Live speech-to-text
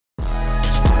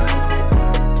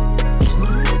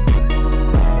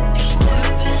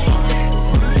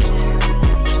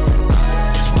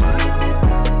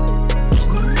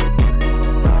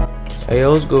Hey,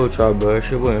 what's good with y'all, bro?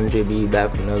 It's your boy MJB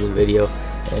back with another video,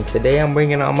 and today I'm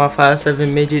bringing out my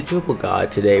 5'7" midget dribble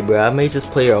god today, bro. I made this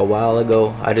player a while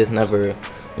ago. I just never,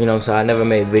 you know what I'm saying, I never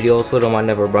made videos with him. I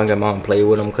never brought him out and played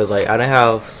with him because like I didn't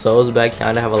have subs back then.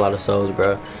 I didn't have a lot of subs,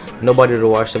 bro. Nobody to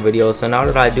watch the video, so now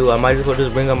that I do, I might as well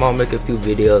just bring him out and make a few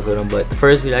videos with him. But the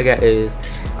first video I got is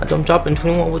I'm dropping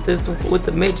 21 with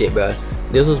the midget, bro.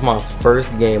 This was my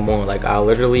first game on. Like I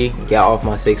literally got off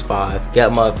my 6'5",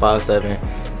 got my 5'7",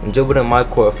 and dribbled in my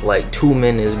court for like 2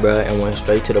 minutes, bro, and went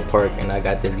straight to the park. And I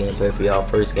got this gameplay for y'all,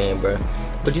 first game, bro.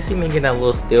 But you see me getting that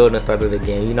little steal in the start of the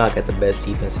game. You know I got the best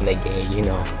defense in the game, you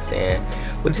know what I'm saying.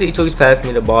 But you see he tweaks past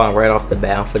me the ball, and right off the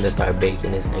bat I'm finna start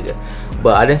baking this nigga.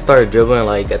 But I didn't start dribbling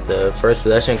like at the first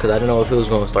possession because I didn't know if he was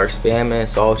gonna start spamming,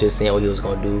 so I was just seeing what he was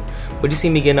gonna do. But you see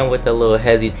me getting on with that little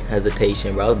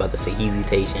hesitation, bro. I was about to say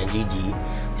hesitation, GG.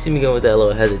 You see me going with that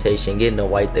little hesitation, getting the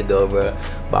white to go, bro.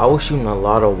 But I was shooting a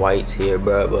lot of whites here,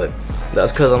 bro. But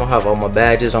that's because I don't have all my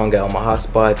badges, I don't got all my hot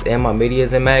spots, and my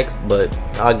medias and max. But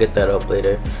I'll get that up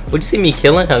later. But you see me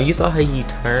killing him. You saw how he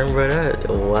turned,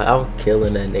 bro. Wow, I'm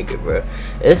killing that nigga, bro.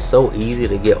 It's so easy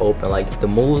to get open. Like the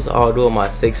moves I'll do on my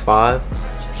 6'5",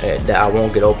 that I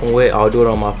won't get open with, I'll do it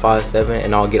on my 5'7",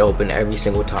 and I'll get open every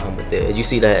single time with it. You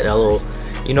see that little,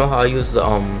 you know how I use the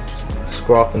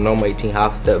scroll off the normal 18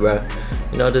 hop step, bro.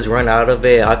 You know, just run out of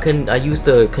it. I used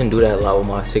to couldn't do that a lot with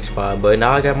my 6'5", but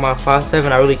now I got my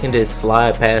 5'7", I really can just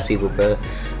slide past people, bro.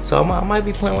 So I might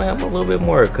be playing with him a little bit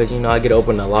more, cause you know I get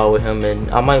open a lot with him, and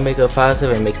I might make a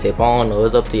 5'7" mixtape. I don't know,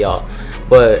 it's up to y'all.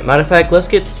 But matter of fact, let's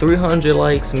get 300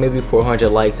 likes, maybe 400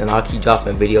 likes, and I'll keep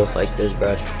dropping videos like this,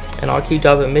 bro. And I'll keep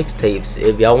dropping mixtapes.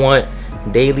 If y'all want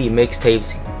daily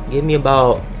mixtapes, give me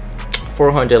about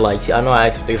 400 likes. I know I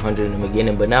asked for 300 in the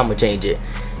beginning, but now I'm gonna change it.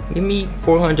 Give me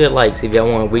 400 likes if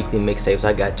y'all want weekly mixtapes.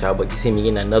 I got y'all. But you see me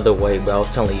getting another white, bro. I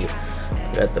was telling you,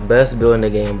 I got the best build in the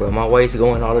game, bro. My white's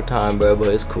going all the time, bro. But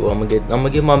it's cool. I'm gonna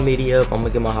get my media up. I'm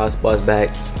gonna get my hot spots back,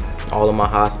 all of my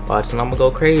hot spots, and I'm gonna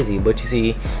go crazy. But you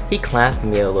see, he clamped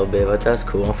me a little bit, but that's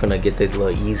cool. I'm finna get this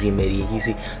little easy midi. You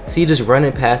see, just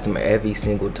running past him every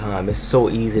single time. It's so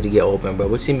easy to get open, bro.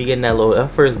 But you see me getting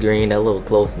that first green, that little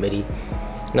close midi.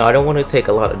 No, I don't want to take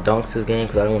a lot of dunks this game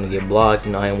because I don't want to get blocked.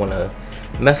 You know, I didn't want to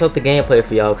mess up the gameplay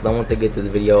for y'all because I want to get this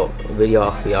video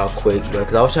off for y'all quick, bro.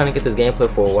 Because I was trying to get this gameplay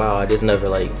for a while. I just never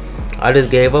I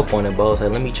just gave up on it, bro. I was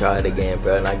like, let me try it again,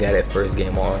 bro. And I got it first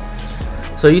game on.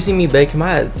 So you see me baking. I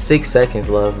had 6 seconds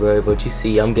left, bro. But you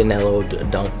see, I'm getting that little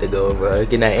dunk to go, bro.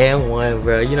 Getting that and1,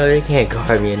 bro. You know they can't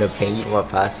guard me in the paint. Even my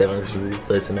 5'7" is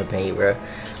ruthless in the paint, bro.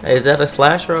 Is that a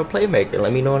slasher or a playmaker?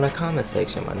 Let me know in the comment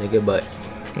section, my nigga. But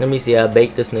let me see, I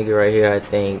baked this nigga right here. I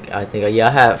think yeah,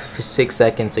 I have 6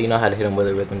 seconds, so you know how to hit him with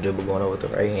a rhythm dribble going over with the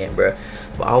right hand, bro.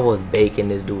 But I was baking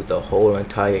this dude the whole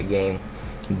entire game,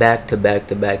 back to back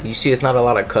to back. You see, it's not a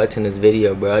lot of cuts in this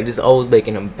video, bro. I just always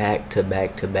baking them back to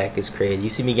back to back. It's crazy. You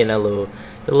see me getting that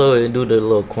the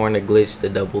little corner glitch, the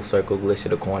double circle glitch to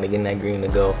the corner, getting that green to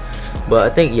go. But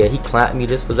I think, yeah, he clamped me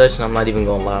this possession. I'm not even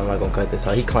gonna lie, I'm not gonna cut this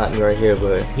out. He clamped me right here,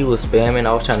 but he was spamming.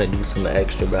 I was trying to do some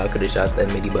extra, bro. I could have shot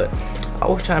that midi, but I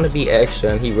was trying to be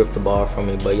extra, and he ripped the ball from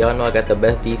me. But y'all know I got the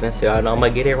best defense, so y'all know I'm gonna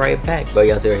get it right back. But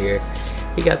y'all see right here,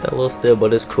 he got that little steal,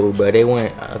 but it's cool, bro. They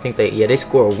went, I think they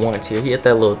scored once here. He hit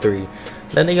that little 3.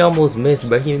 That nigga almost missed,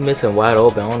 but he missing wide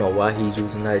open. I don't know why he's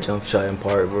using that jump shot in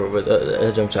part, bro. But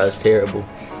that jump shot is terrible.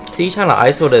 See, he's trying to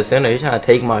ISO the center. He's trying to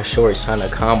take my shorts, trying to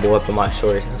combo up in my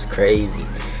shorts. That's crazy.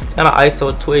 Trying to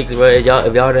ISO Twigs, bro. If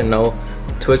y'all didn't know,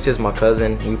 Twix is my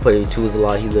cousin. We play twos a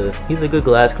lot. He's a good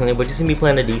glass cleaner, but you see me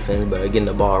playing the defense, bro, getting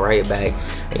the ball right back.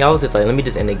 And y'all was just like, let me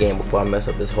just end the game before I mess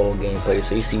up this whole gameplay.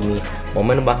 So you see me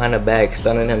momentum behind the back,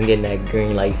 stunning him, getting that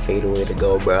green light fadeaway to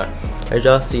go, bro. As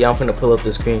y'all see, I'm finna pull up the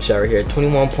screenshot right here.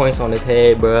 21 points on his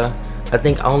head, bro. I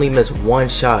think I only missed 1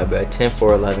 shot, bro. 10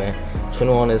 for 11,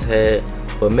 21 on his head.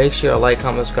 But make sure y'all like,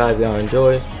 comment, subscribe if y'all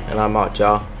enjoy, and I'm out,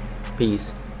 y'all.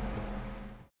 Peace.